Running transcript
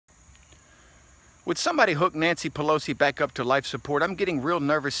Would somebody hook Nancy Pelosi back up to life support? I'm getting real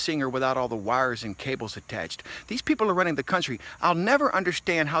nervous seeing her without all the wires and cables attached. These people are running the country. I'll never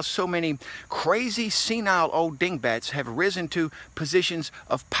understand how so many crazy, senile old dingbats have risen to positions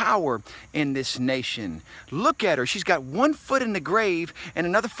of power in this nation. Look at her. She's got one foot in the grave and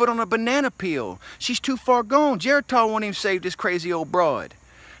another foot on a banana peel. She's too far gone. Geritol won't even save this crazy old broad.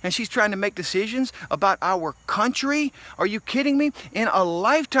 And she's trying to make decisions about our country? Are you kidding me? In a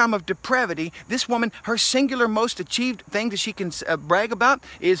lifetime of depravity, this woman, her singular most achieved thing that she can brag about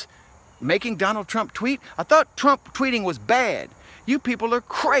is making Donald Trump tweet. I thought Trump tweeting was bad. You people are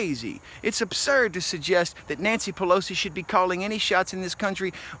crazy. It's absurd to suggest that Nancy Pelosi should be calling any shots in this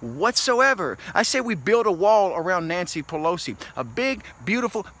country whatsoever. I say we build a wall around Nancy Pelosi. A big,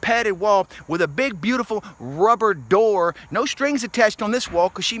 beautiful, padded wall with a big, beautiful rubber door. No strings attached on this wall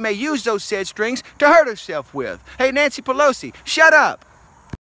because she may use those said strings to hurt herself with. Hey, Nancy Pelosi, shut up.